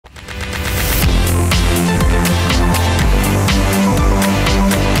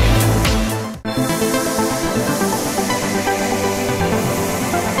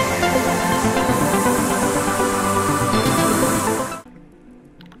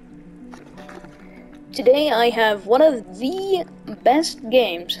Today I have one of the best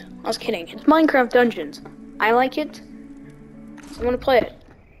games. I was kidding. It's Minecraft Dungeons. I like it, so I'm gonna play it.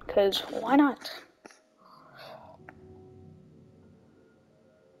 Cause why not?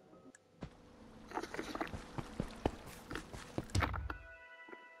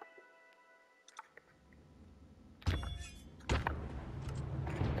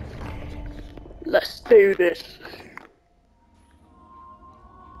 Let's do this.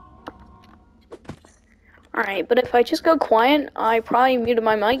 Alright, but if I just go quiet, I probably muted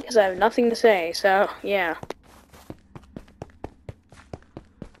my mic because I have nothing to say, so yeah.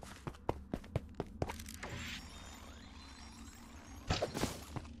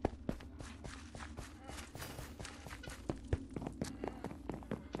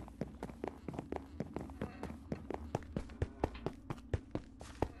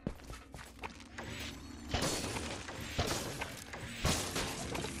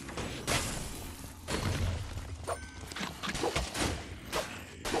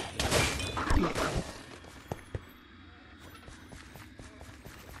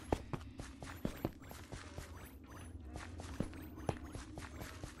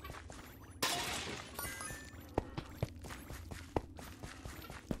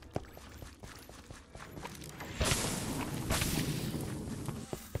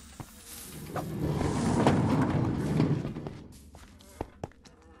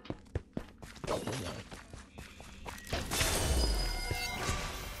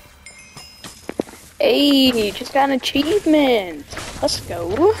 Hey, just got an achievement. Let's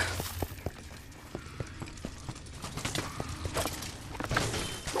go.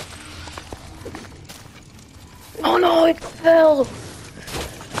 Oh no, it fell.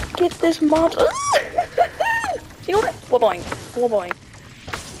 Get this mob. You know what? Woboing. Woboing.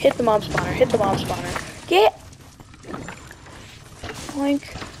 Hit the mob spawner. Hit the mob spawner. Get. Boink.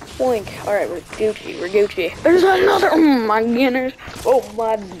 Boink. Alright, we're Gucci. We're Gucci. There's another. Oh my goodness. Oh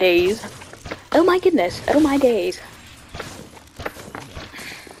my days. Oh my goodness. Oh my days.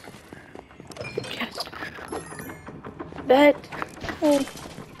 Chest. Bet. Oh.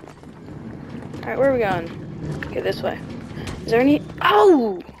 Alright, where are we going? Okay, this way. Is there any?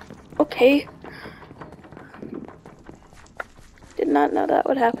 Oh! Okay. Did not know that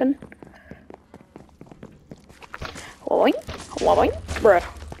would happen. Boing. Boing. Bruh.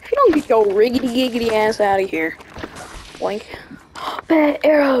 If you don't get your riggedy giggity ass out of here. Boink. Bet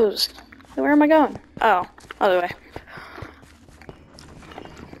arrows. Where am I going? Oh, other way.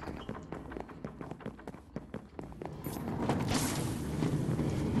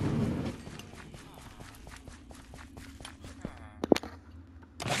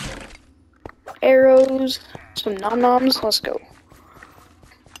 Arrows, some nom-noms, let's go.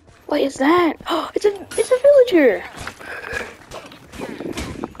 What is that? Oh, it's a villager!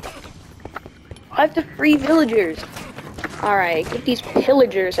 I have to free villagers. Alright, get these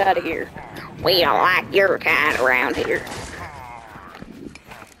pillagers out of here. We don't like your kind around here.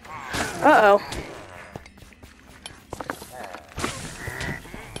 Uh-oh.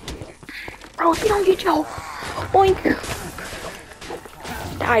 Bro, if you don't get your boink.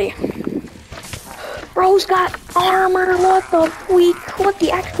 Die. Bro's got armor, what the freak? What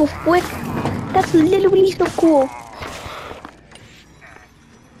the actual flick? That's literally so cool.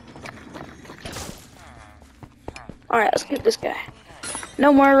 Alright, let's get this guy.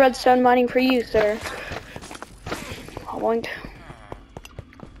 No more redstone mining for you, sir. I want.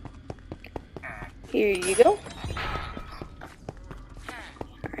 Here you go.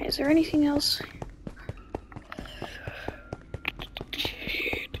 Alright, is there anything else?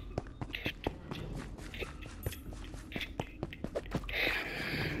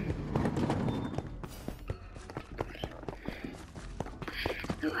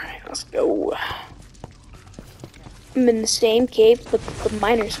 Alright, let's go. I'm in the same cave with the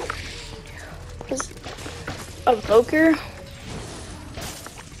miners. Is a evoker?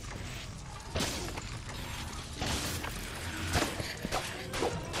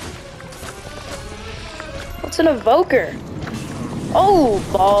 What's an evoker? Oh,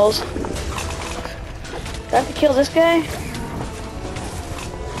 balls. Do I have to kill this guy?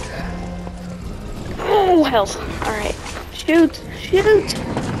 Oh, health. Alright. Shoot. Shoot.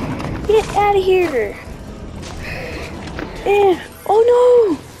 Get out of here. Yeah. Oh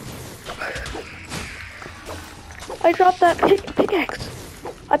no! I dropped that pickaxe.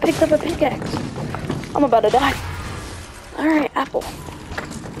 I picked up a pickaxe. I'm about to die. Alright, apple.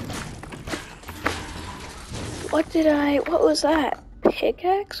 What was that?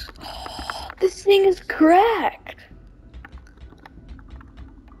 Pickaxe? Oh, this thing is cracked.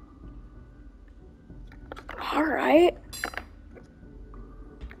 Alright.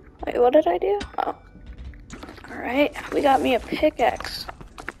 Wait, what did I do? Oh. Alright, we got me a pickaxe.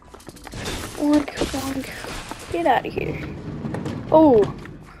 Oink, oink. Get out of here. Oh.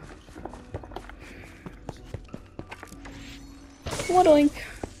 What oink?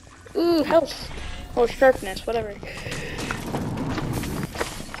 Ooh, health. Oh, sharpness, whatever.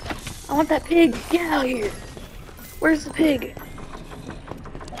 I want that pig. Get out of here. Where's the pig?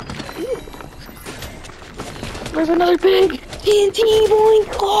 Ooh. Where's another pig? TNT,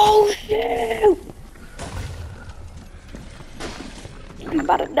 boink. Oh, shoot. I'm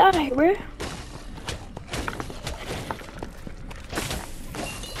about to die, bro.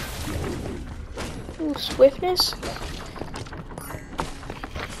 Ooh, swiftness.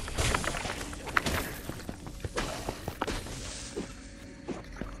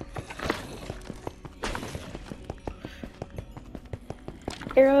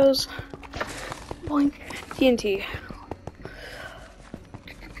 Arrows. Boink. TNT.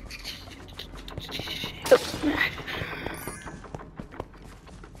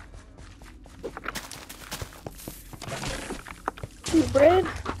 Ooh, bread.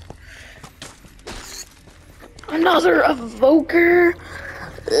 Another evoker.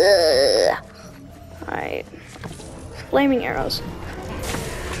 Alright. Flaming arrows.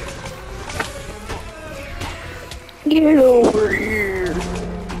 Get over here.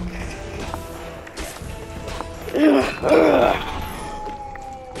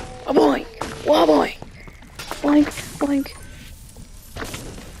 A boink. Woboink. Boink. Boink.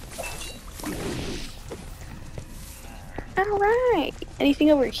 Alright.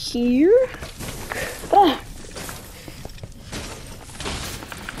 Anything over here? Ah.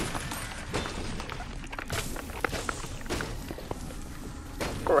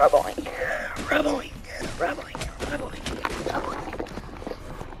 Ruboink. Ruboink. Ruboink. Ruboink. Ruboink.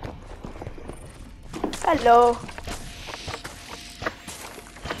 Hello.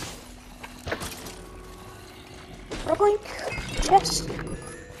 Ruboink. Yes.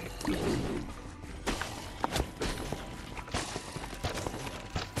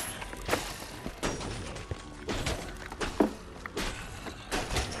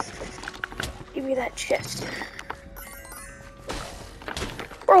 Give me that chest.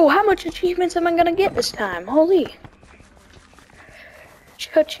 Bro, how much achievements am I gonna get this time? Holy.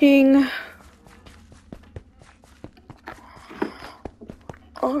 Cha-ching.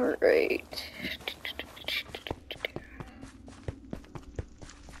 Alright.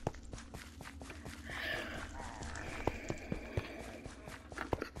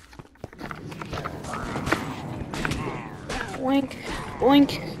 Boink.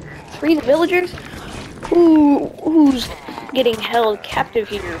 Boink. Free the villagers? Ooh, who's getting held captive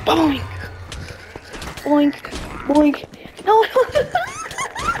here? Boink! Boink! Boink! No!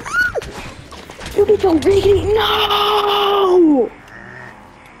 You get your riggedy! No!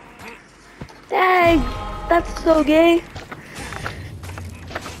 Dang! That's so gay!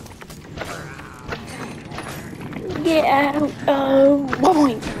 Get out!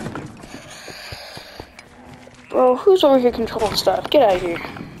 Boink! Bro, who's over here controlling stuff? Get out of here.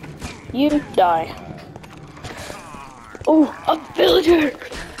 You die. Oh, a villager!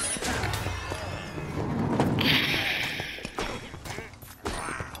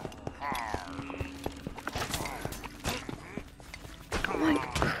 Oh my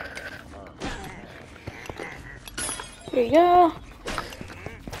God. There you go.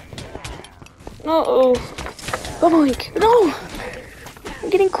 Uh-oh. Oh my God. No! I'm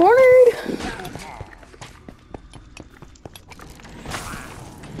getting cornered!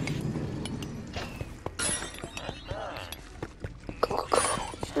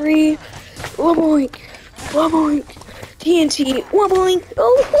 Three, woboink, woboink, TNT, woboink,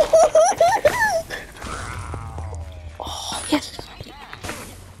 oh, oh yes.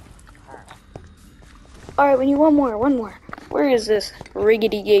 Alright, we need one more. Where is this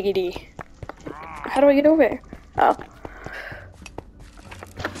riggedy giggity? How do I get over there? Oh.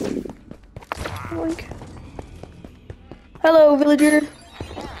 Woboink. Hello, villager.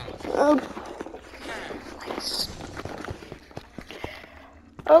 Oh. Nice.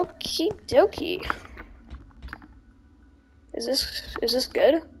 Okie dokie. Is this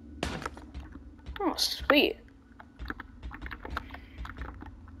good? Oh, sweet.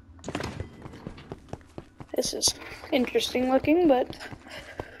 This is interesting looking, but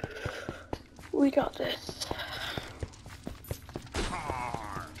we got this.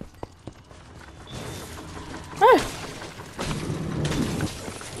 Ah.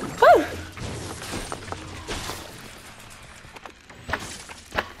 Oh.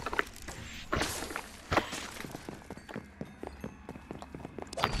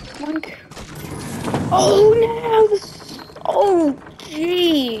 Monk. Oh no! Oh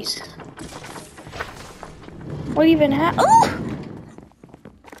jeez. What even happened? Oh!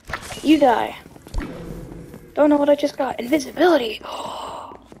 You die. Don't know what I just got. Invisibility.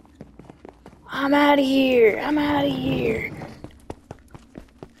 I'm out of here. I'm out of here.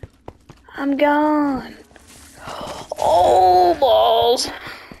 I'm gone. Oh, balls.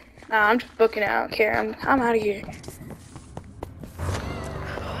 Nah, I'm just booking it. I don't care. I'm out of here.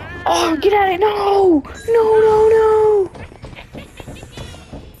 Oh, get out of here. No. No, no, no.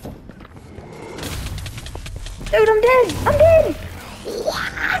 Dude, I'm dead. I'm dead.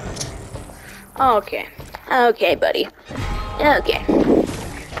 What? Okay. Okay, buddy. Okay. You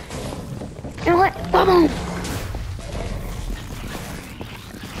know what? Boom.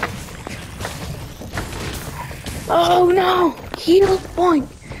 Oh no! Heal point.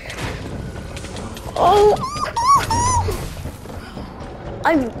 Oh.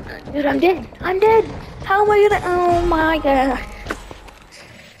 Dude, I'm dead. I'm dead. How am I gonna? Oh my god.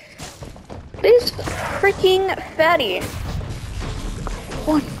 This freaking fatty.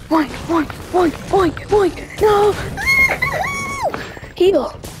 Boink, boink, boink, boink, boink, boink. No.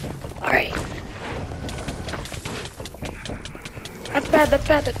 Heal. Alright. That's bad, that's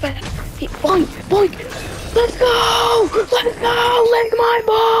bad, that's bad. Boink, boink. Let's go! Let's go! Lick my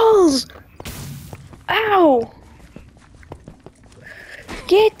balls! Ow!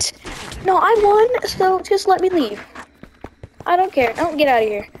 Get... No, I won, so just let me leave. I don't care. Don't get out of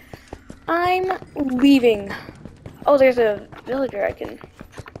here. I'm leaving. Oh, there's a villager I can...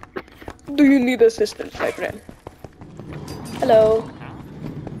 Do you need assistance, my friend? Hello.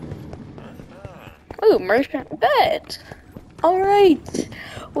 Ooh, merchant bet. Alright.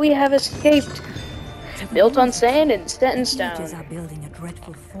 We have escaped. Built on sand and set in stone. Villagers are building a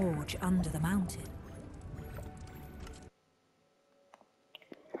dreadful forge under the mountain.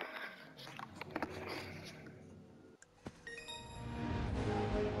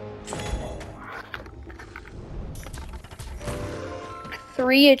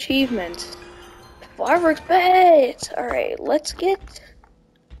 Three achievements. Fireworks bet! Alright, let's get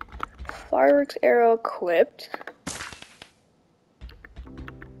fireworks arrow equipped.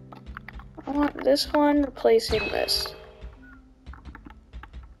 I want this one replacing this.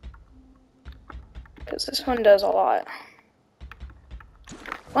 Because this one does a lot.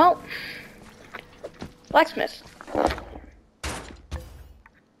 Well, blacksmith.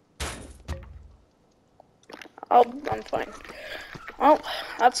 I'm fine. Well,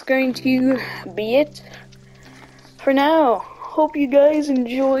 that's going to be it for now. Hope you guys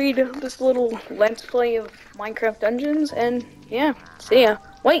enjoyed this little let's play of Minecraft Dungeons, and yeah, see ya.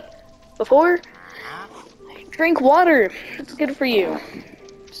 Wait, before, drink water. It's good for you.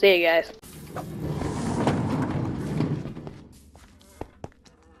 See ya, guys.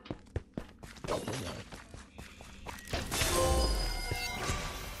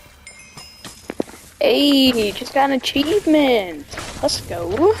 Hey, just got an achievement. Let's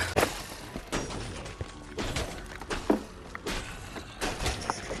go.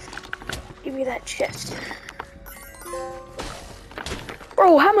 Give me that chest.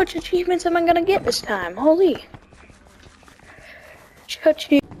 Bro, how much achievements am I gonna get this time? Holy.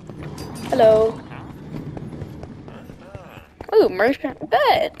 Cha-ching. Hello. Ooh, merchant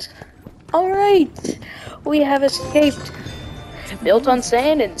bet. Alright. We have escaped. Built on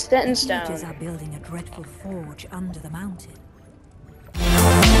sand and set in stone. Villagers are building a dreadful forge under the mountain.